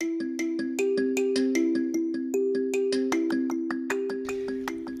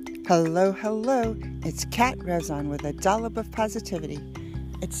Hello, hello. It's Kat Rezon with a dollop of positivity.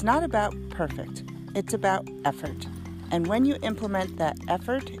 It's not about perfect, it's about effort. And when you implement that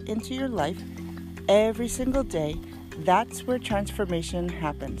effort into your life every single day, that's where transformation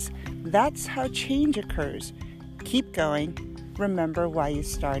happens. That's how change occurs. Keep going. Remember why you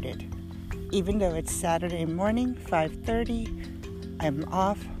started. Even though it's Saturday morning, 5:30, I'm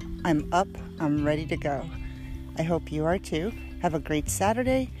off, I'm up, I'm ready to go. I hope you are too. Have a great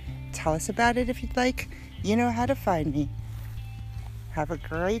Saturday. Tell us about it if you'd like. You know how to find me. Have a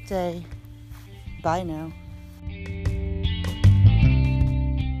great day. Bye now.